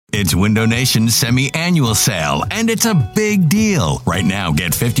It's Window Nation's semi-annual sale, and it's a big deal. Right now,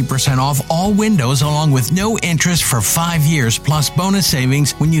 get 50% off all windows along with no interest for 5 years plus bonus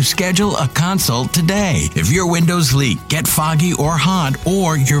savings when you schedule a consult today. If your windows leak, get foggy or hot,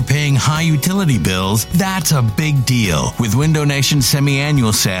 or you're paying high utility bills, that's a big deal. With Window Nation's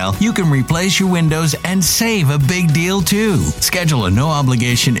semi-annual sale, you can replace your windows and save a big deal too. Schedule a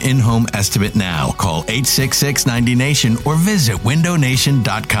no-obligation in-home estimate now. Call 866-90NATION or visit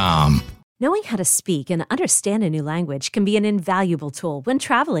windownation.com. Knowing how to speak and understand a new language can be an invaluable tool when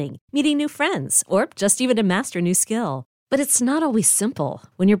traveling, meeting new friends, or just even to master a new skill. But it's not always simple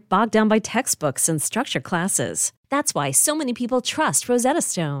when you're bogged down by textbooks and structure classes. That's why so many people trust Rosetta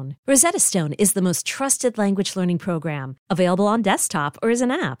Stone. Rosetta Stone is the most trusted language learning program, available on desktop or as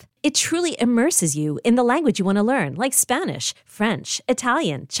an app. It truly immerses you in the language you want to learn, like Spanish, French,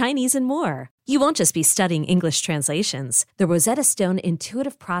 Italian, Chinese, and more. You won't just be studying English translations. The Rosetta Stone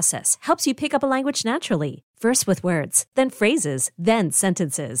intuitive process helps you pick up a language naturally, first with words, then phrases, then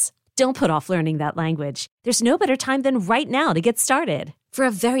sentences. Don't put off learning that language. There's no better time than right now to get started. For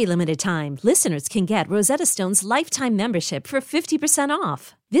a very limited time, listeners can get Rosetta Stone's lifetime membership for 50%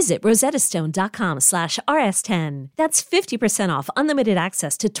 off. Visit rosettastone.com/rs10. That's 50% off unlimited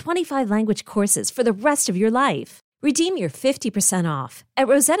access to 25 language courses for the rest of your life. Redeem your 50% off at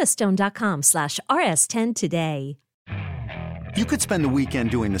rosettastone.com/rs10 today. You could spend the weekend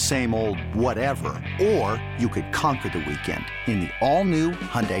doing the same old whatever, or you could conquer the weekend in the all-new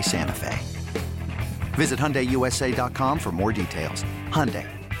Hyundai Santa Fe. Visit HyundaiUSA.com for more details. Hyundai,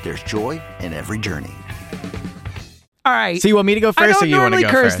 there's joy in every journey. All right. So you want me to go first, or you want to go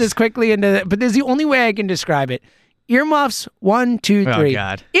first? I don't normally curse this quickly into, but this is the only way I can describe it. Earmuffs, 1, 2, 3. Oh,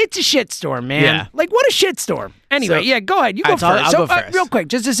 God. It's a shitstorm, man. Yeah. Like, what a shitstorm. Anyway, go ahead. You go first. I'll go first. Real quick,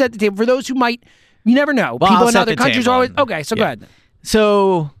 just to set the table, for those who might, you never know. Well, People I'll in set other the countries table. are always, okay, so go ahead.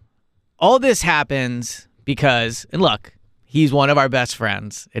 So all this happens because, and look, he's one of our best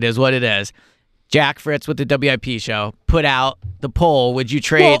friends. It is what it is. Jack Fritz with the WIP show put out the poll, would you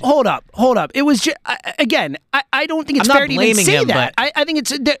trade? Well, hold up. It was just, again, I don't think it's I'm not fair to even blaming say him, that. but- I think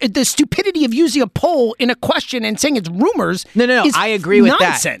it's the stupidity of using a poll in a question and saying it's rumors. No, is I agree with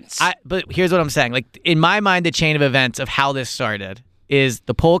nonsense. that. But here's what I'm saying. Like, in my mind, the chain of events of how this started is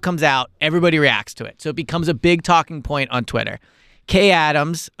the poll comes out, everybody reacts to it. So it becomes a big talking point on Twitter. Kay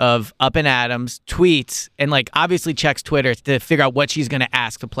Adams of Up and Adams tweets and obviously checks Twitter to figure out what she's going to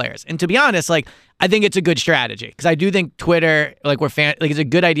ask the players. And to be honest, I think it's a good strategy because I do think Twitter, it's a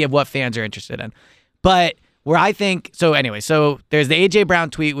good idea of what fans are interested in. But where I think, so there's the AJ Brown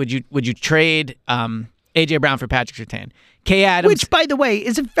tweet. Would you trade AJ Brown for Patrick Surtain? Kay Adams, which, by the way,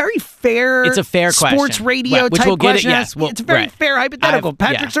 is a very fair. It's a fair question. Sports radio which type we'll get question. it. Yes, It's a very fair hypothetical.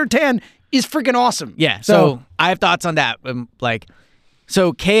 Patrick Surtain is freaking awesome. Yeah. So I have thoughts on that.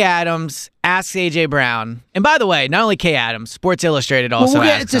 So Kay Adams asks AJ Brown, and by the way, not only Kay Adams, Sports Illustrated also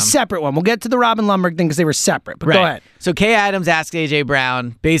asks it's a separate one. We'll get to the Robin Lundberg thing because they were separate. But go ahead. So Kay Adams asks AJ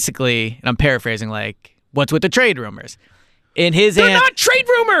Brown, basically, and I'm paraphrasing, what's with the trade rumors? In his They're not trade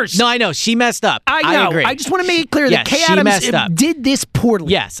rumors. No, I know. She messed up. I know. I agree. I just want to make it clear that Kay she Adams messed up. did this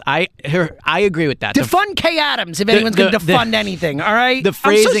poorly. Yes, I agree with that. Defund Kay Adams if anyone's going to defund anything. All right. The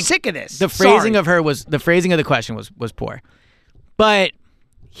phrasing, I'm so sick of this. The phrasing of the phrasing of the question was poor. But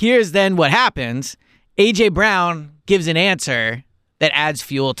here's then what happens. AJ Brown gives an answer that adds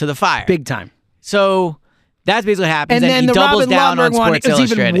fuel to the fire. Big time. So that's basically what happens. And then he the doubles Robin down Lundberg on one Sports is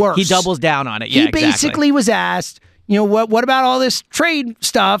Illustrated. even worse. He doubles down on it. Yeah, he basically was asked, what about all this trade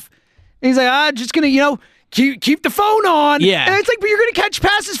stuff? And he's like, just going to, keep the phone on. Yeah. And it's like, but you're going to catch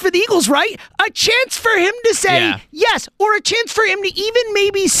passes for the Eagles, right? A chance for him to say yes, or a chance for him to even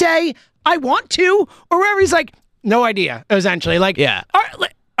maybe say, I want to, or wherever he's like, no idea, essentially. All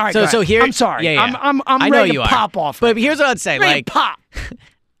right, so here, I'm sorry. Yeah. I'm I know ready you to are. pop off. But here's what I'd say. Pop.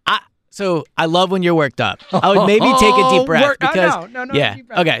 So I love when you're worked up. I would maybe take a deep breath because no, yeah. deep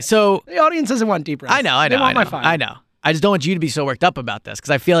breath. Okay, so The audience doesn't want deep breaths. I know. They want my fire. I know. I just don't want you to be so worked up about this because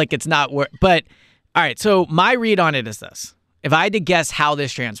I feel like it's not work. But all right, so my read on it is this: if I had to guess how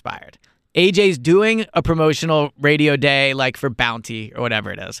this transpired, AJ's doing a promotional radio day for Bounty or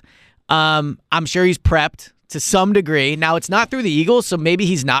whatever it is. I'm sure he's prepped to some degree. Now, it's not through the Eagles, so maybe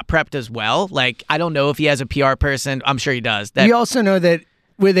he's not prepped as well. I don't know if he has a PR person. I'm sure he does. We also know that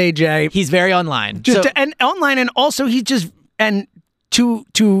with AJ, he's very online. And online, and also he's just, and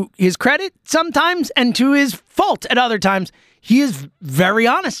to his credit sometimes, and to his fault at other times, he is very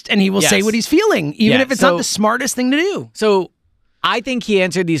honest, and he will say what he's feeling, even if it's not the smartest thing to do. So I think he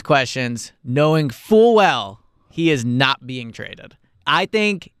answered these questions knowing full well he is not being traded. I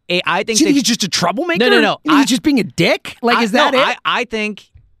think he's just a troublemaker. No. He's just being a dick. Is that it? I think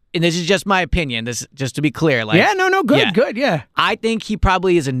and this is just my opinion, this just to be clear. Like, good, yeah. I think he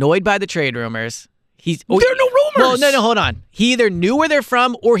probably is annoyed by the trade rumors. There are no rumors. Well, no, hold on. He either knew where they're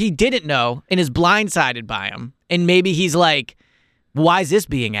from or he didn't know and is blindsided by them. And maybe he's like, why is this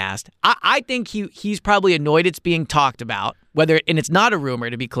being asked? I think he's probably annoyed it's being talked about, and it's not a rumor,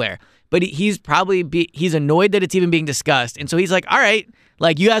 to be clear, but he's annoyed that it's even being discussed. And so he's like, all right,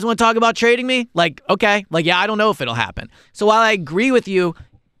 like, you guys want to talk about trading me? Like, okay. Like, yeah, I don't know if it'll happen. So while I agree with you,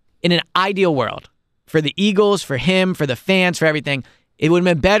 in an ideal world, for the Eagles, for him, for the fans, for everything, it would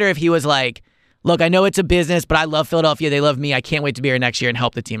have been better if he was like, look, I know it's a business, but I love Philadelphia. They love me. I can't wait to be here next year and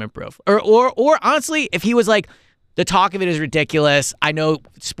help the team improve. Or honestly, if he was like, the talk of it is ridiculous. I know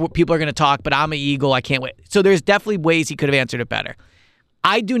people are going to talk, but I'm an Eagle. I can't wait. So there's definitely ways he could have answered it better.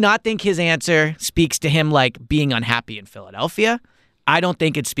 I do not think his answer speaks to him like being unhappy in Philadelphia. I don't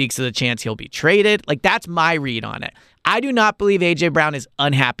think it speaks to the chance he'll be traded. Like, that's my read on it. I do not believe A.J. Brown is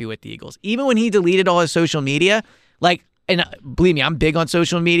unhappy with the Eagles. Even when he deleted all his social media, like, and believe me, I'm big on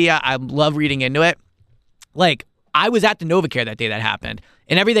social media. I love reading into it. Like, I was at the NovaCare that day that happened,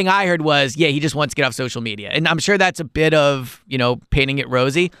 and everything I heard was, yeah, he just wants to get off social media. And I'm sure that's a bit of, painting it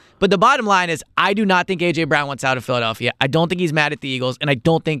rosy. But the bottom line is, I do not think A.J. Brown wants out of Philadelphia. I don't think he's mad at the Eagles, and I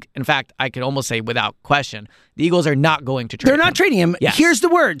don't think, in fact, I could almost say without question, the Eagles are not going to trade him. They're not trading him. Yes. Here's the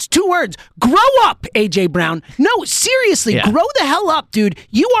words. 2 words. Grow up, A.J. Brown. No, seriously, grow the hell up, dude.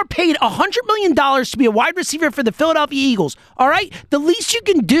 You are paid $100 million to be a wide receiver for the Philadelphia Eagles, all right? The least you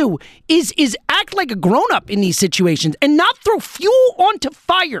can do is act like a grown-up in these situations and not throw fuel onto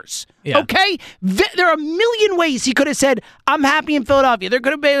fires. Yeah. Okay? There are a million ways he could have said, I'm happy in Philadelphia. There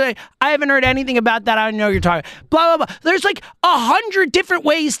could have been like, I haven't heard anything about that. I don't know what you're talking about. Blah, blah, blah. There's like 100 different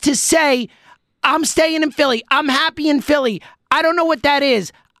ways to say, I'm staying in Philly. I'm happy in Philly. I don't know what that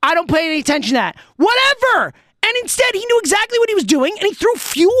is. I don't pay any attention to that. Whatever. And instead, he knew exactly what he was doing, and he threw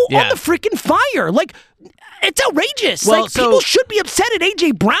fuel on the freaking fire. Like, it's outrageous. Well, like, people should be upset at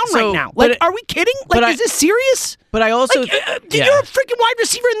A.J. Brown right now. Like, are we kidding? Like, is this serious? But I also... Like, you're a freaking wide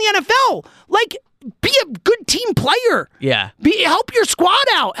receiver in the NFL. Like, be a good team player. Yeah. Help your squad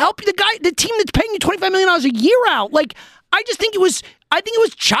out. Help the team that's paying you $25 million a year out. Like, I think it was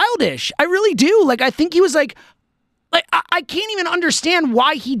childish. I really do. Like, I think he was like I can't even understand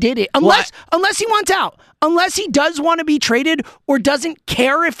why he did it. Unless he wants out. Unless he does want to be traded or doesn't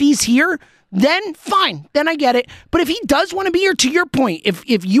care if he's here, then fine. Then I get it. But if he does want to be here, to your point,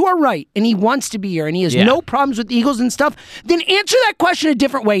 if you are right and he wants to be here and he has no problems with the Eagles and stuff, then answer that question a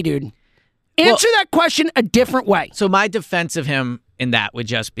different way, dude. Answer that question a different way. So my defense of him in that would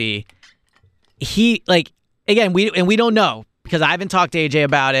just be, again, we don't know because I haven't talked to AJ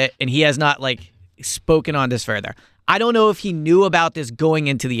about it and he has not spoken on this further. I don't know if he knew about this going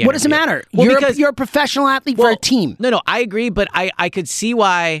into the interview. What does it matter? Well, you're a professional athlete for a team. No, I agree, but I could see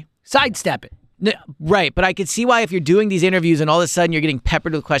why. Sidestep it. No, right, but I could see why if you're doing these interviews and all of a sudden you're getting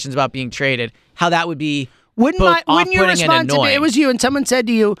peppered with questions about being traded, how that would be Wouldn't you respond to it? It was you, and someone said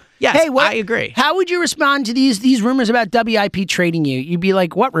to you, yes, hey, I agree. How would you respond to these rumors about WIP trading you? You'd be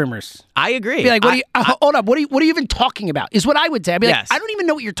like, what rumors? I agree. Be like, hold up, what are you even talking about? Is what I would say. I'd be like, I don't even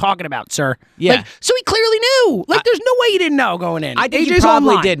know what you're talking about, sir. Yeah. So he clearly knew. There's no way he didn't know going in. I think he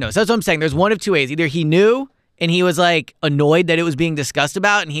probably did know. So that's what I'm saying. There's one of two ways. Either he knew and he was annoyed that it was being discussed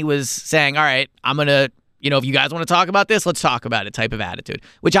about, and he was saying, all right, I'm going to, if you guys want to talk about this, let's talk about it type of attitude,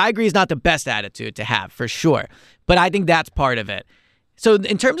 which I agree is not the best attitude to have for sure. But I think that's part of it. So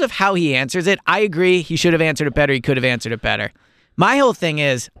in terms of how he answers it, I agree he should have answered it better. He could have answered it better. My whole thing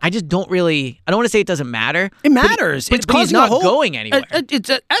is, I don't want to say it doesn't matter. It matters. But he's not going anywhere. It's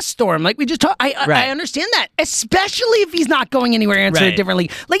an S-storm. Like we just talked. I understand that. Especially if he's not going anywhere, answer it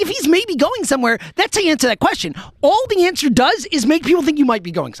differently. Like if he's maybe going somewhere, that's how you answer that question. All the answer does is make people think you might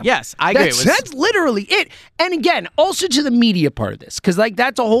be going somewhere. Yes, I agree. That's literally it. And again, also to the media part of this, because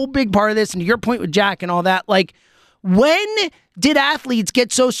that's a whole big part of this, and to your point with Jack and all that, when did athletes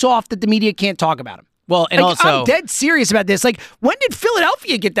get so soft that the media can't talk about them? Well, and also, I'm dead serious about this. When did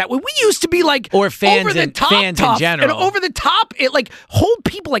Philadelphia get that? When we used to be or fans over the top fans in general, and over the top, it hold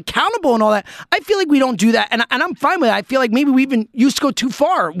people accountable and all that. I feel like we don't do that, and I'm fine with it. I feel like maybe we even used to go too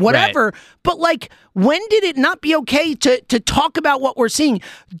far, whatever. Right. But when did it not be okay to talk about what we're seeing?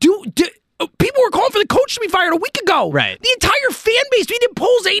 People were calling for the coach to be fired a week ago. Right. The entire fan base, we did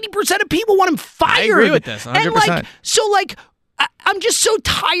polls, 80% of people want him fired. I agree with this, 100%. And I'm just so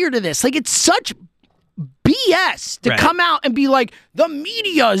tired of this. It's such BS to come out and be like, the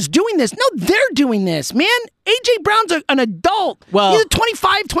media is doing this. No, they're doing this, man. A.J. Brown's an adult. Well, he's a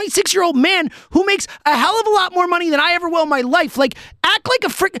 25, 26-year-old man who makes a hell of a lot more money than I ever will in my life. Like, act like a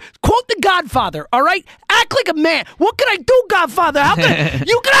quote The Godfather, all right? Act like a man. What can I do, Godfather? How can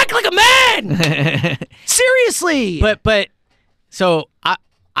you can act like a man? Seriously. But so I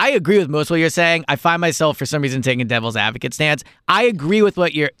agree with most of what you're saying. I find myself, for some reason, taking a devil's advocate stance. I agree with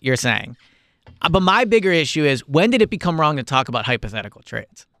what you're saying. But my bigger issue is, when did it become wrong to talk about hypothetical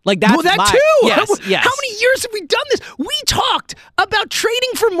trades? Like, that's well, that too. Yes. How many years have we done this? We talked about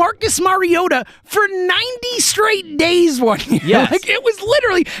trading for Marcus Mariota for 90 straight days one year. Yes. Like, it was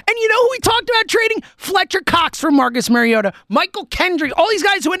literally, and you know who we talked about trading? Fletcher Cox for Marcus Mariota, Michael Kendrick, all these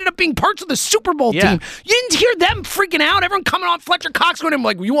guys who ended up being parts of the Super Bowl team. You didn't hear them freaking out. Everyone coming on Fletcher Cox going, I'm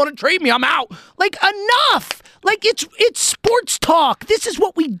like, you want to trade me? I'm out. Like, enough. Like, it's sports talk. This is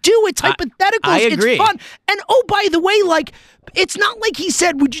what we do. It's hypotheticals. I agree. It's fun. And oh, by the way, like, it's not like he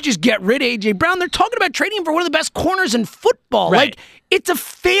said, would you just get rid of A.J. Brown? They're talking about trading him for one of the best corners in football. Right. Like, it's a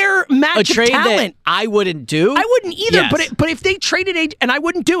fair match a trade of talent. That I wouldn't do. I wouldn't either, Yes. but if they traded A.J., and I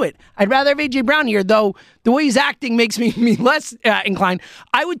wouldn't do it. I'd rather have A.J. Brown here, though the way he's acting makes me less inclined.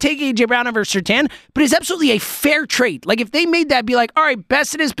 I would take A.J. Brown over Surtain, but it's absolutely a fair trade. Like, if they made that, be like, all right,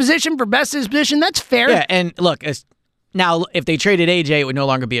 best in his position for best in his position, that's fair. Yeah, and look, now, if they traded AJ, it would no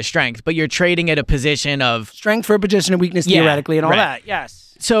longer be a strength, but you're trading at a position of strength for a position of weakness, theoretically, and all that.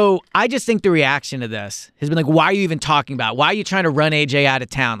 Yes. So I just think the reaction to this has been like, why are you even talking about it? Why are you trying to run AJ out of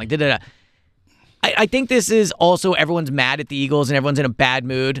town? Like, I think this is also, everyone's mad at the Eagles and everyone's in a bad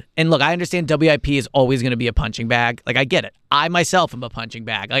mood. And look, I understand WIP is always going to be a punching bag. Like, I get it. I myself am a punching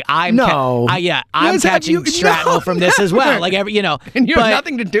bag. Like, I'm catching shrapnel from this as well. Like, and you have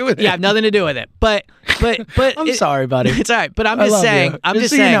nothing to do with it. Yeah, I have nothing to do with it. But I'm sorry, buddy. It's all right. But I'm just saying.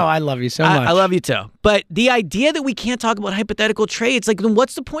 You know, I love you so much. I love you too. But the idea that we can't talk about hypothetical trades, like, then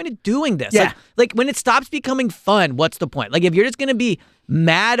what's the point of doing this? Yeah. Like when it stops becoming fun, what's the point? Like, if you're just going to be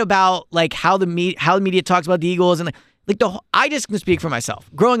mad about like how the media talks about the Eagles and I just can speak for myself.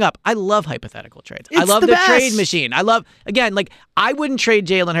 Growing up, I love hypothetical trades. I love the trade machine. I love, again, like, I wouldn't trade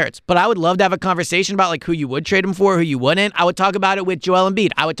Jalen Hurts, but I would love to have a conversation about like who you would trade him for, who you wouldn't. I would talk about it with Joel Embiid.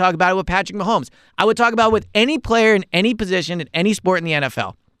 I would talk about it with Patrick Mahomes. I would talk about it with any player in any position in any sport in the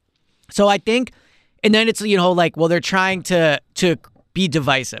NFL. So I think, and then it's, like, well, they're trying to be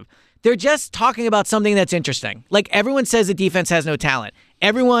divisive. They're just talking about something that's interesting. Like, everyone says the defense has no talent.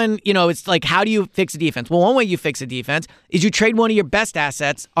 Everyone, it's like, how do you fix a defense? Well, one way you fix a defense is you trade one of your best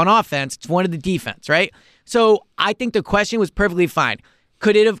assets on offense to one of the defense, right? So I think the question was perfectly fine.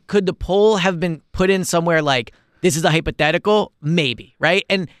 Could the poll have been put in somewhere like, this is a hypothetical? Maybe, right?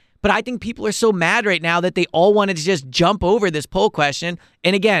 But I think people are so mad right now that they all wanted to just jump over this poll question.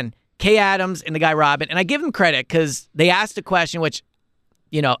 And again, Kay Adams and the guy Robin, and I give them credit because they asked a question which,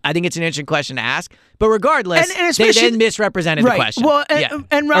 I think it's an interesting question to ask. But regardless, they then misrepresented the question. Well,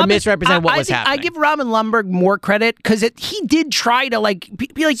 and Robin, or misrepresented what was happening. I give Robin Lundberg more credit because he did try to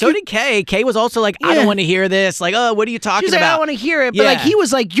be like. So did Kay. Kay was also like, I don't want to hear this. Like, oh, what are you talking about? I don't want to hear it. But like, he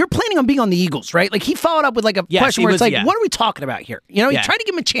was like, you're planning on being on the Eagles, right? Like, he followed up with like a question where it's like, what are we talking about here? He tried to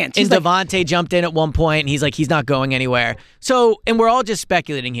give him a chance. And Devontae jumped in at one point, and he's like, he's not going anywhere. So, and we're all just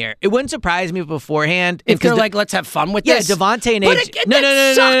speculating here. It wouldn't surprise me beforehand if they're like, let's have fun with this. Yeah, Devontae and AJ.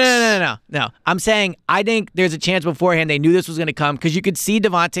 No. I'm saying, I think there's a chance beforehand they knew this was going to come because you could see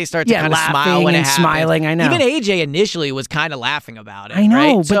Devontae start to kind of smile when it happened. Smiling, I know. Even AJ initially was kind of laughing about it. I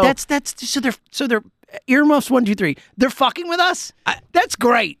know, right? but that's so they're earmuffs 1, 2, 3. They're fucking with us. That's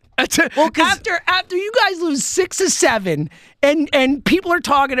great. Well, after you guys lose 6 of 7, and people are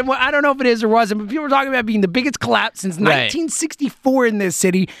talking, and I don't know if it is or wasn't, but people are talking about being the biggest collapse since 1964 in this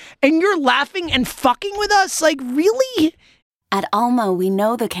city, and you're laughing and fucking with us? Like, really? At Alma, we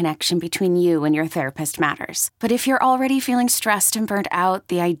know the connection between you and your therapist matters. But if you're already feeling stressed and burnt out,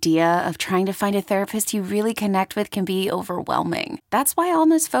 the idea of trying to find a therapist you really connect with can be overwhelming. That's why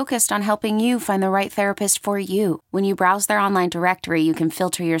Alma's focused on helping you find the right therapist for you. When you browse their online directory, you can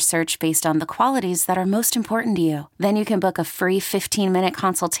filter your search based on the qualities that are most important to you. Then you can book a free 15-minute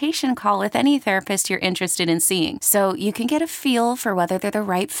consultation call with any therapist you're interested in seeing, so you can get a feel for whether they're the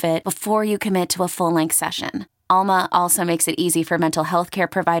right fit before you commit to a full-length session. Alma also makes it easy for mental health care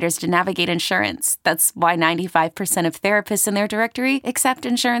providers to navigate insurance. That's why 95% of therapists in their directory accept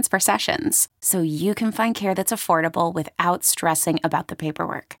insurance for sessions. So you can find care that's affordable without stressing about the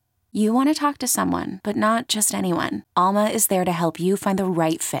paperwork. You want to talk to someone, but not just anyone. Alma is there to help you find the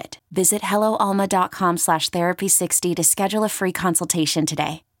right fit. Visit helloalma.com/therapy60 to schedule a free consultation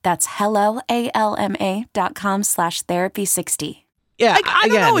today. That's helloalma.com/therapy60. Yeah, I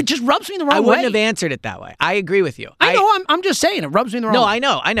don't know. It just rubs me the wrong way. I wouldn't have answered it that way. I agree with you. I know. I'm just saying it rubs me the wrong way.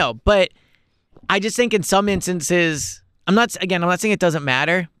 No, I know. But I just think in some instances, I'm not saying it doesn't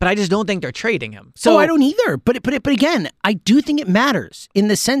matter, but I just don't think they're trading him. So I don't either. But again, I do think it matters in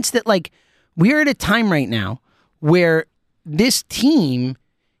the sense that like we're at a time right now where this team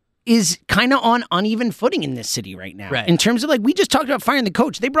is kind of on uneven footing in this city right now. Right. In terms of like, we just talked about firing the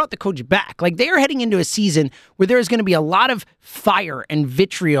coach. They brought the coach back. Like they are heading into a season where there is going to be a lot of fire and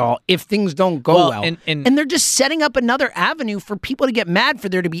vitriol if things don't go well. And they're just setting up another avenue for people to get mad, for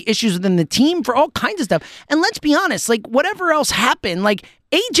there to be issues within the team, for all kinds of stuff. And let's be honest, like whatever else happened, like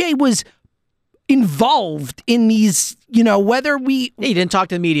AJ was involved in these, whether we... He didn't talk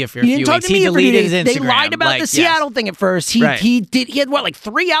to the media for a few weeks. He deleted his Instagram. They lied about the Seattle thing at first. He had what,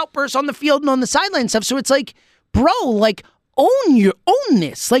 3 outbursts on the field and on the sideline stuff. So it's like, bro, like own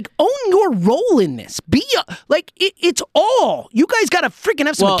this. Like own your role in this. It's all. You guys got to freaking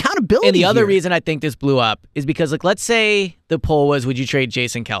have some accountability. And the other reason I think this blew up is because, like, let's say the poll was, would you trade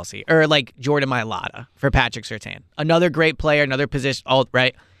Jason Kelce or like Jordan Mailata for Patrick Surtain? Another great player, another position,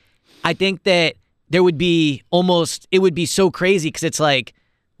 right? I think that it would be so crazy because it's like,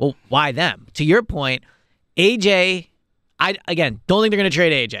 well, why them? To your point, AJ, I don't think they're going to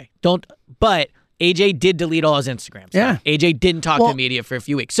trade AJ. But AJ did delete all his Instagram stuff. Yeah. AJ didn't talk to the media for a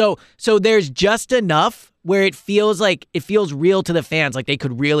few weeks. So there's just enough where it feels real to the fans, like they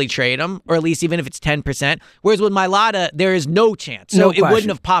could really trade him, or at least even if it's 10%. Whereas with Mailata, there is no chance. So it wouldn't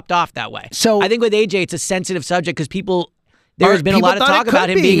have popped off that way. So I think with AJ, it's a sensitive subject because there's been a lot of talk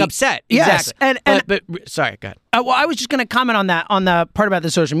about him being upset. Yes. Exactly. But sorry, go ahead. Well, I was just going to comment on that, on the part about the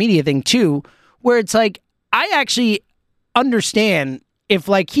social media thing too, where it's like, I actually understand if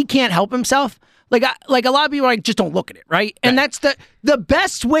like he can't help himself. Like a lot of people are like, just don't look at it, right? And that's the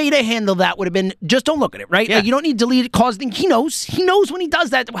best way to handle that would have been just don't look at it, right? Yeah. Like you don't need to delete it, cause things. He knows when he does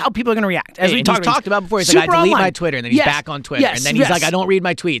that how people are going to react. As he's talked about before, he's like, I delete my Twitter, and then he's back on Twitter, and then he's like, I don't read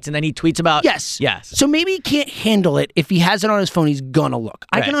my tweets, and then he tweets about yes. So maybe he can't handle it. If he has it on his phone, he's gonna look.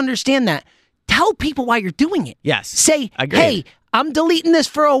 I can understand that. Tell people why you're doing it. Yes. Say, hey, I'm deleting this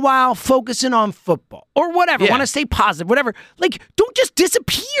for a while, focusing on football or whatever. Want to stay positive, whatever. Like, don't just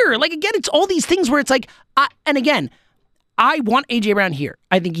disappear. Like, again, it's all these things where it's like, and again, I want A.J. Brown here.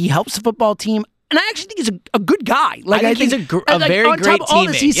 I think he helps the football team. And I actually think he's a good guy. Like, I think he's a very great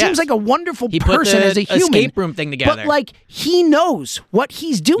teammate. He seems like a wonderful person as a human. Escape room thing together. But like, he knows what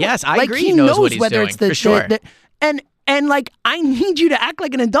he's doing. Yes, I agree. He knows what he's doing, for sure. And like, I need you to act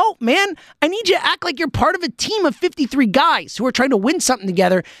like an adult, man. I need you to act like you're part of a team of 53 guys who are trying to win something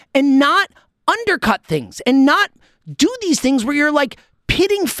together and not undercut things and not do these things where you're like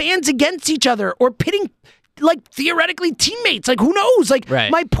pitting fans against each other or pitting like theoretically teammates. Like, who knows? Like,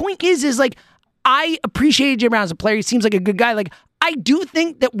 my point is like, I appreciate AJ Brown as a player. He seems like a good guy. Like, I do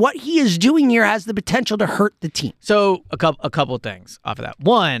think that what he is doing here has the potential to hurt the team. So a couple things off of that.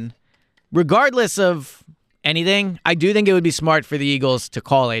 One, regardless of anything, I do think it would be smart for the Eagles to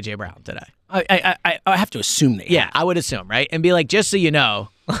call A.J. Brown today. I have to assume that. Yeah, I would assume, right? And be like, just so you know,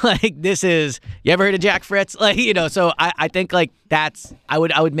 like, this is, you ever heard of Jack Fritz? Like, so I think like I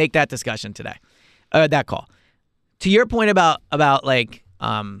would make that discussion today, that call. To your point about like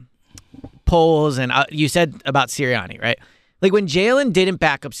polls, and you said about Sirianni, right? Like when Jalen didn't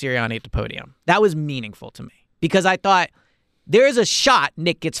back up Sirianni at the podium, that was meaningful to me because I thought there is a shot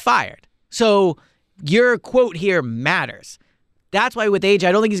Nick gets fired. So your quote here matters. That's why with AJ,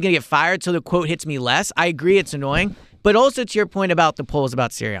 I don't think he's going to get fired, so the quote hits me less. I agree it's annoying, but also to your point about the polls about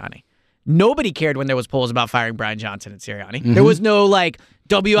Sirianni. Nobody cared when there was polls about firing Brian Johnson and Sirianni. Mm-hmm. There was no like,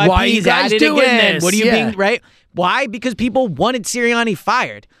 WIP's at it again. This? What are you being, right? Why? Because people wanted Sirianni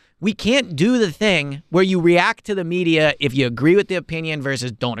fired. We can't do the thing where you react to the media if you agree with the opinion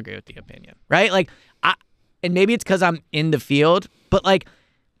versus don't agree with the opinion, right? Like, and maybe it's because I'm in the field, but like,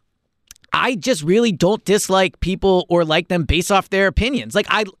 I just really don't dislike people or like them based off their opinions. Like,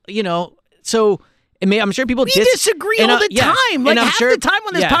 so I'm sure people disagree all the time. Like, half the time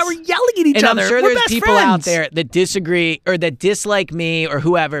on this pod, we're yelling at each other. I'm sure there's people out there that disagree or that dislike me or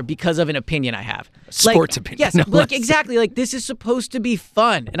whoever because of an opinion I have. Sports opinion. Yes, like, exactly. Like, this is supposed to be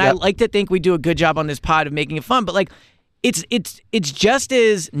fun. And I like to think we do a good job on this pod of making it fun. But, like, it's just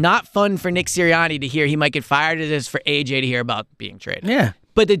as not fun for Nick Sirianni to hear he might get fired as it is for AJ to hear about being traded. Yeah.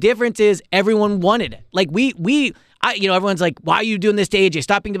 But the difference is everyone wanted it. Like, Everyone's like, why are you doing this to AJ?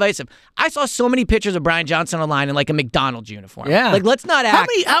 Stop being divisive. I saw so many pictures of Brian Johnson online in like a McDonald's uniform. Yeah. Like, let's not act.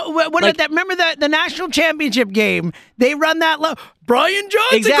 Remember the national championship game? They run that low. Brian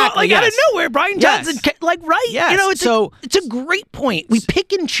Johnson, exactly, out of nowhere. Brian Johnson, right? Yes. It's a great point. We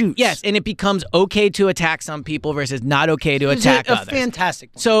pick and choose. Yes, and it becomes okay to attack some people versus not okay to attack others.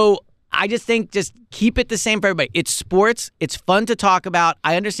 Fantastic point. So I just think just keep it the same for everybody. It's sports. It's fun to talk about.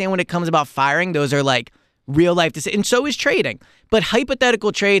 I understand when it comes about firing, those are like real life decisions, and so is trading. But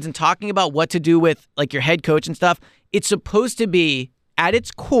hypothetical trades and talking about what to do with like your head coach and stuff, it's supposed to be at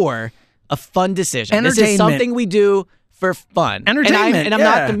its core a fun decision. This is something we do for fun. Entertainment. And I'm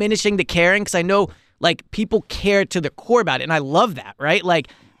not diminishing the caring, because I know like people care to the core about it, and I love that, right? Like,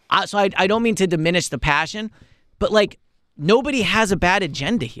 so I don't mean to diminish the passion, but like nobody has a bad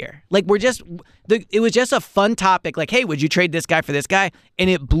agenda here. Like it was just a fun topic. Like, hey, would you trade this guy for this guy? And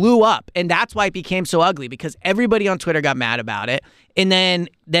it blew up, and that's why it became so ugly, because everybody on Twitter got mad about it. And then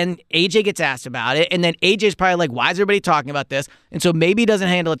AJ gets asked about it, and then AJ's probably like, why is everybody talking about this? And so maybe he doesn't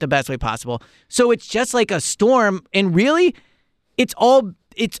handle it the best way possible. So it's just like a storm, and really, it's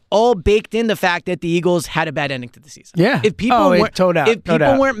all baked in the fact that the Eagles had a bad ending to the season. Yeah. If people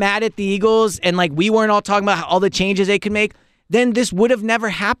weren't mad at the Eagles, and like we weren't all talking about all the changes they could make, then this would have never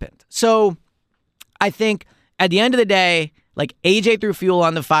happened. So I think at the end of the day, like AJ threw fuel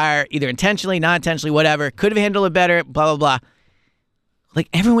on the fire, either intentionally, not intentionally, whatever. Could have handled it better, blah, blah, blah. Like,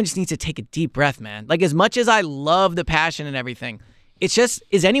 everyone just needs to take a deep breath, man. Like, as much as I love the passion and everything, it's just,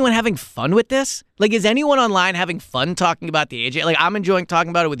 is anyone having fun with this? Like, is anyone online having fun talking about the AJ? Like, I'm enjoying talking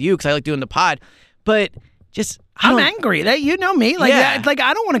about it with you because I like doing the pod, but just, I'm angry. You know me. Like, I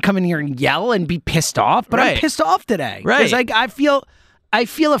don't want to come in here and yell and be pissed off, but I'm pissed off today. Right. Because, like, I feel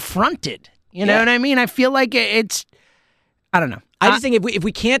affronted. You know what I mean? I feel like it's, I don't know. I just think if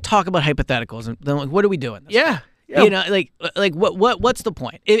we can't talk about hypotheticals, then like, what are we doing? Yeah. You know, like what's the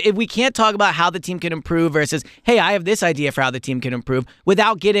point? If we can't talk about how the team can improve versus, hey, I have this idea for how the team can improve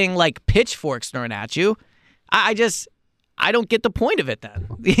without getting like pitchforks thrown at you, I don't get the point of it then.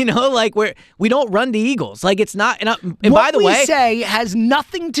 You know, like we don't run the Eagles. Like, it's not. And by the way, what we say has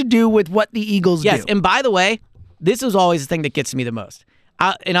nothing to do with what the Eagles do. Yes, and by the way, this is always the thing that gets me the most.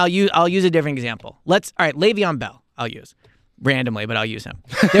 I'll use a different example. Le'Veon Bell. I'll use. Randomly, but I'll use him.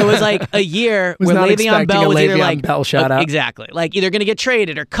 There was like a year where Le'Veon Bell was either like Bell shout out. Exactly, like either going to get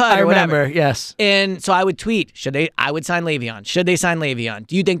traded or cut or whatever. Remember, yes. And so I would tweet, I would sign Le'Veon. Should they sign Le'Veon?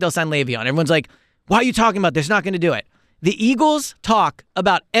 Do you think they'll sign Le'Veon? Everyone's like, why are you talking about this? Not going to do it. The Eagles talk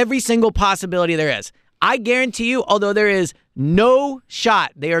about every single possibility there is. I guarantee you, although there is no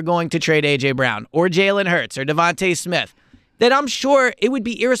shot they are going to trade A.J. Brown or Jalen Hurts or Devontae Smith, that I'm sure it would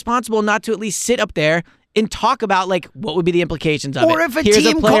be irresponsible not to at least sit up there and talk about, like, what would be the implications of it. Or if a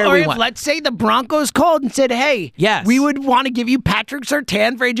team called, or if, let's say, the Broncos called and said, hey, we would want to give you Patrick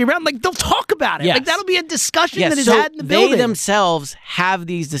Surtain for A.J. Brown. Like, they'll talk about it. Yes. Like, that'll be a discussion that is had in the building. They themselves have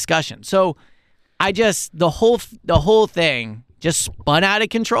these discussions. So the whole thing just spun out of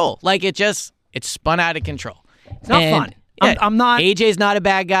control. Like, it spun out of control. It's not fun. Yeah, I'm not. AJ's not a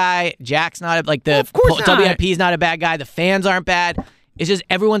bad guy. Jack's not of course not. WIP's not a bad guy. The fans aren't bad. It's just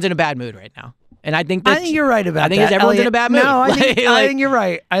everyone's in a bad mood right now. And I think you're right about that. I think everyone's in a bad mood. No, I think you're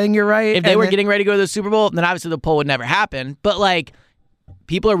right. If they were getting ready to go to the Super Bowl, then obviously the poll would never happen. But like,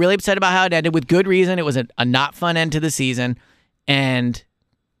 people are really upset about how it ended with good reason. It was a not fun end to the season, and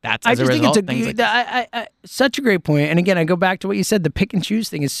that's as a result. Such a great point. And again, I go back to what you said. The pick and choose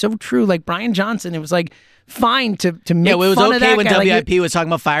thing is so true. Like Brian Johnson, it was like fine to make fun of that guy. It was okay when WIP was talking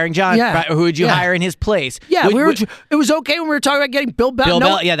about firing John. Yeah. Right? Or who would you hire in his place? Yeah, it was okay when we were talking about getting Bill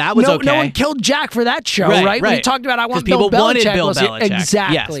Belichick. That was okay. No one killed Jack for that show, right? We talked about I want Bill Belichick. People wanted Bill Belichick.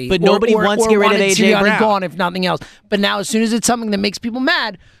 Exactly. Yes, but nobody wants to get rid of A.J. Brown. Gone, if nothing else. But now, as soon as it's something that makes people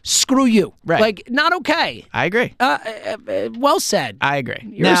mad, screw you. Right. Like, not okay. I agree. Well said. I agree.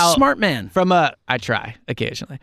 You're a smart man. I try occasionally.